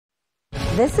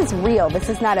This is real. This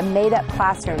is not a made-up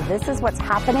classroom. This is what's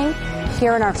happening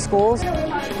here in our schools.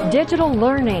 Digital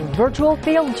learning, virtual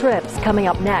field trips coming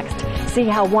up next. See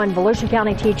how one Volusia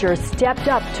County teacher stepped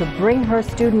up to bring her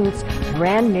students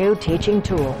brand new teaching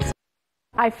tools.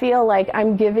 I feel like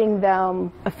I'm giving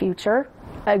them a future,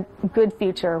 a good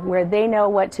future, where they know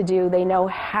what to do, they know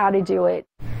how to do it.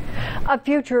 A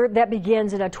future that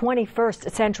begins in a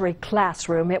 21st century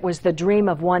classroom. It was the dream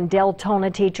of one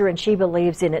Deltona teacher, and she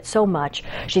believes in it so much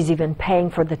she's even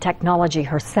paying for the technology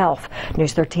herself.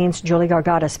 News 13's Julie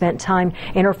Gargata spent time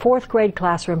in her 4th grade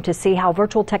classroom to see how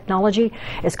virtual technology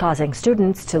is causing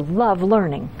students to love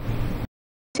learning.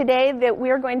 Today that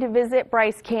we're going to visit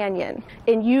Bryce Canyon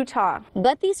in Utah.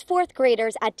 But these 4th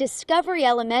graders at Discovery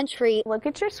Elementary, look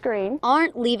at your screen,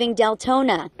 aren't leaving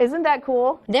Deltona. Isn't that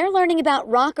cool? They're learning about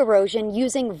rock erosion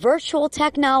using virtual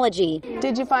technology.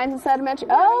 Did you find the sedimentary?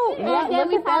 Oh, yeah,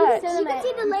 look at that. You can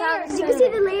see the layers. You can see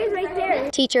the layers right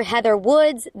there. Teacher Heather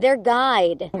Woods, their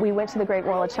guide. We went to the Great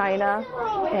Wall of China,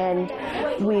 and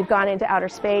we've gone into outer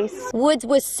space. Woods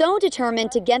was so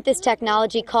determined to get this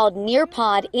technology called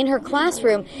Nearpod in her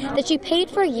classroom that she paid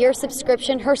for a year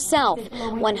subscription herself,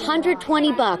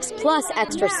 $120 plus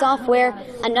extra software,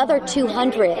 another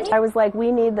 $200. I was like,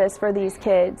 we need this for these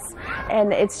kids,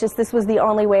 and it's just this was the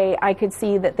only way I could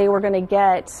see that they were going to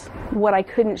get what I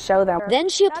couldn't show them. Then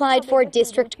she applied for a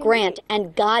district grant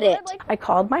and got it. I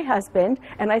called my husband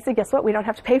and I said, guess what, we don't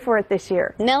have to pay for it this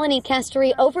year. Melanie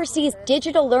Kestery oversees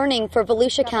digital learning for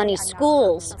Volusia County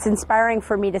schools. It's inspiring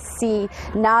for me to see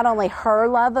not only her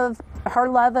love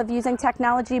of using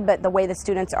technology, but the way the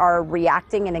students are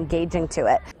reacting and engaging to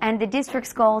it. And the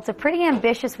district's goal, it's a pretty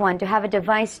ambitious one, to have a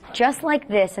device just like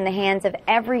this in the hands of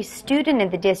every student in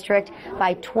the district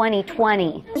by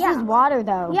 2020. This is water,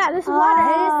 though. Yeah, this is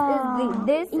water.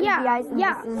 This is the ice, and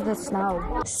this is the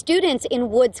snow. Students in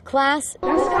Woods' class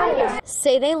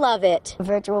say they love it.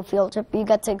 Virtual field trip, you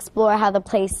get to explore how the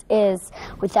place is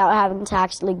without having to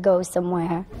actually go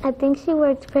somewhere. I think she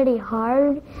worked pretty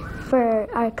hard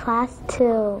for our class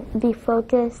to be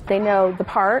focused. They know the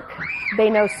park, they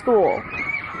know school,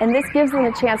 and this gives them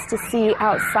a chance to see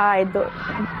outside the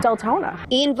Deltona.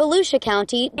 In Volusia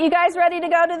County. You guys ready to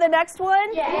go to the next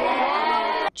one?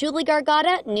 Yeah! Julie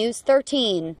Gargata, News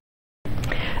 13.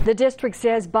 The district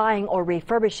says buying or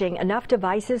refurbishing enough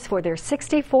devices for their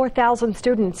 64,000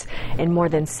 students in more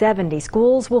than 70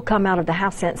 schools will come out of the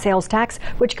half-cent sales tax,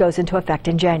 which goes into effect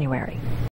in January.